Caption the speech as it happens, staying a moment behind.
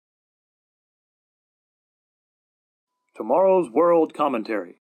Tomorrow's World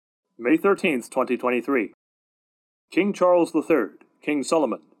Commentary, May 13th, 2023. King Charles III, King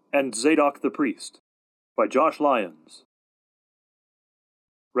Solomon, and Zadok the Priest, by Josh Lyons.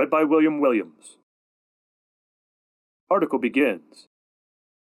 Read by William Williams. Article begins.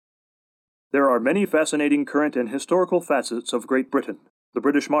 There are many fascinating current and historical facets of Great Britain, the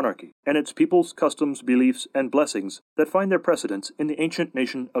British monarchy, and its people's customs, beliefs, and blessings that find their precedence in the ancient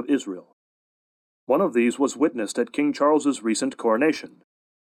nation of Israel. One of these was witnessed at King Charles's recent coronation.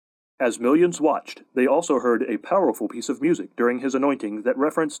 As millions watched, they also heard a powerful piece of music during his anointing that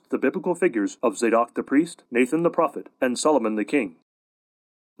referenced the biblical figures of Zadok the priest, Nathan the prophet, and Solomon the king.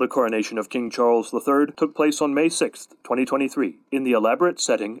 The coronation of King Charles III took place on May 6, 2023, in the elaborate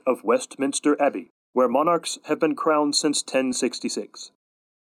setting of Westminster Abbey, where monarchs have been crowned since 1066.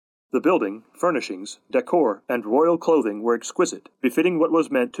 The building, furnishings, decor, and royal clothing were exquisite, befitting what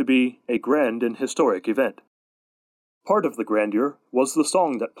was meant to be a grand and historic event. Part of the grandeur was the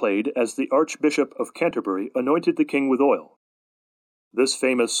song that played as the Archbishop of Canterbury anointed the king with oil. This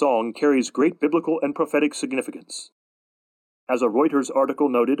famous song carries great biblical and prophetic significance. As a Reuters article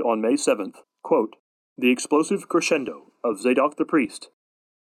noted on May 7th, quote, "The explosive crescendo of Zadok the priest,"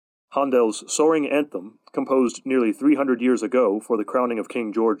 Handel's soaring anthem, composed nearly 300 years ago for the crowning of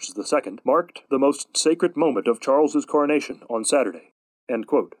King George II, marked the most sacred moment of Charles's coronation on Saturday. End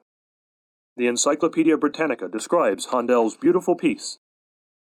quote. The Encyclopedia Britannica describes Handel's beautiful piece.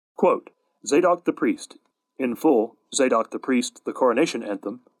 Quote, "Zadok the priest, in full, Zadok the priest, the coronation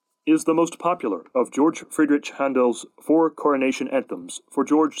anthem, is the most popular of George Friedrich Handel's 4 coronation anthems for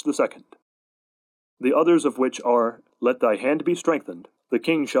George II. The others of which are Let Thy Hand Be Strengthened, The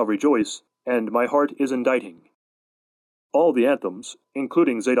King Shall Rejoice, and My Heart Is Inditing. All the anthems,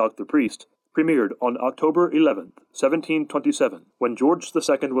 including Zadok the Priest, premiered on October 11, 1727, when George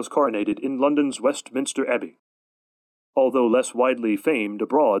II was coronated in London's Westminster Abbey. Although less widely famed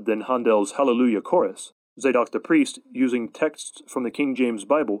abroad than Handel's Hallelujah Chorus, Zadok the Priest, using texts from the King James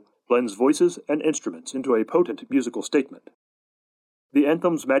Bible, blends voices and instruments into a potent musical statement. The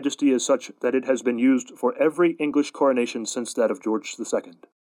anthem's majesty is such that it has been used for every English coronation since that of George II.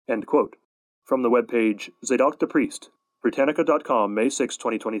 End quote. From the webpage Zadok the Priest, Britannica.com, May 6,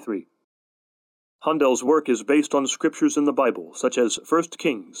 2023. Handel's work is based on scriptures in the Bible, such as 1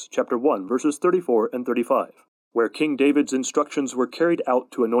 Kings, chapter 1, verses 34 and 35, where King David's instructions were carried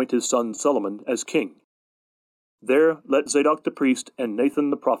out to anoint his son Solomon as king. There let Zadok the priest and Nathan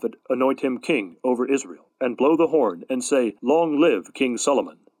the prophet anoint him king over Israel, and blow the horn, and say, Long live King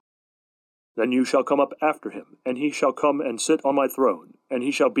Solomon! Then you shall come up after him, and he shall come and sit on my throne, and he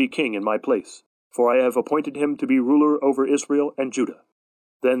shall be king in my place, for I have appointed him to be ruler over Israel and Judah.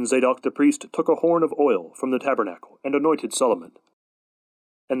 Then Zadok the priest took a horn of oil from the tabernacle, and anointed Solomon.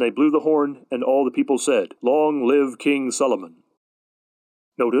 And they blew the horn, and all the people said, Long live King Solomon!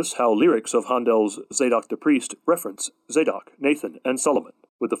 Notice how lyrics of Handel's Zadok the Priest reference Zadok, Nathan, and Solomon,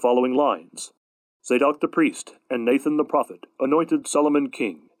 with the following lines. Zadok the priest and Nathan the prophet anointed Solomon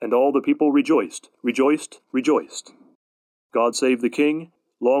king, and all the people rejoiced, rejoiced, rejoiced. God save the king,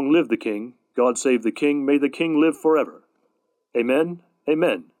 long live the king, God save the king, may the king live forever. Amen,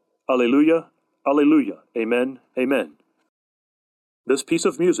 amen, alleluia, alleluia, amen, amen. This piece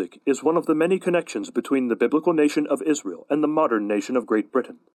of music is one of the many connections between the biblical nation of Israel and the modern nation of Great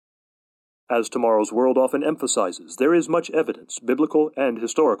Britain. As Tomorrow's World often emphasizes, there is much evidence, biblical and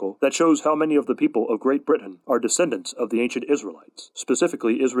historical, that shows how many of the people of Great Britain are descendants of the ancient Israelites,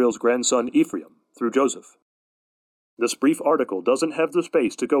 specifically Israel's grandson Ephraim, through Joseph. This brief article doesn't have the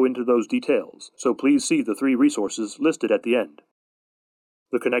space to go into those details, so please see the 3 resources listed at the end.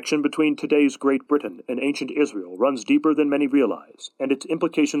 The connection between today's Great Britain and ancient Israel runs deeper than many realize, and its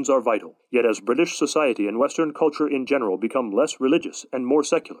implications are vital. Yet as British society and Western culture in general become less religious and more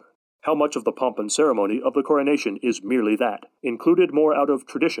secular, how much of the pomp and ceremony of the coronation is merely that, included more out of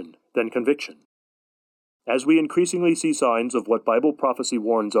tradition than conviction? As we increasingly see signs of what Bible prophecy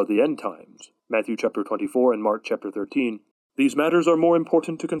warns are the end times, Matthew chapter 24 and Mark chapter 13, these matters are more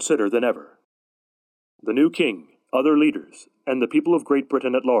important to consider than ever. The new king, other leaders, and the people of Great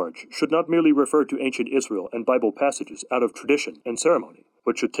Britain at large should not merely refer to ancient Israel and Bible passages out of tradition and ceremony,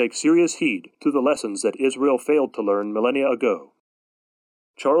 but should take serious heed to the lessons that Israel failed to learn millennia ago.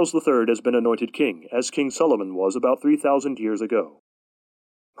 Charles III has been anointed king, as King Solomon was about 3,000 years ago.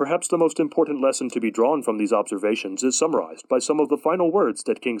 Perhaps the most important lesson to be drawn from these observations is summarized by some of the final words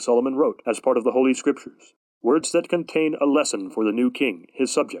that King Solomon wrote as part of the Holy Scriptures, words that contain a lesson for the new king,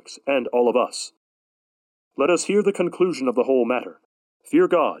 his subjects, and all of us. Let us hear the conclusion of the whole matter. Fear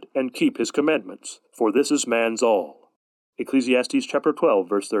God, and keep his commandments, for this is man's all. Ecclesiastes chapter 12,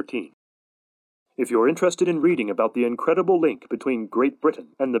 verse 13. If you're interested in reading about the incredible link between Great Britain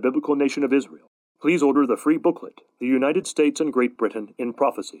and the biblical nation of Israel, please order the free booklet, The United States and Great Britain in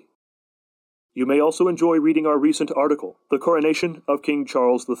Prophecy. You may also enjoy reading our recent article, The Coronation of King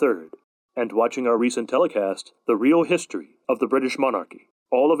Charles III, and watching our recent telecast, The Real History of the British Monarchy,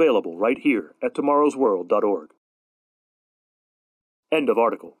 all available right here at tomorrowsworld.org. End of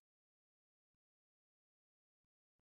article.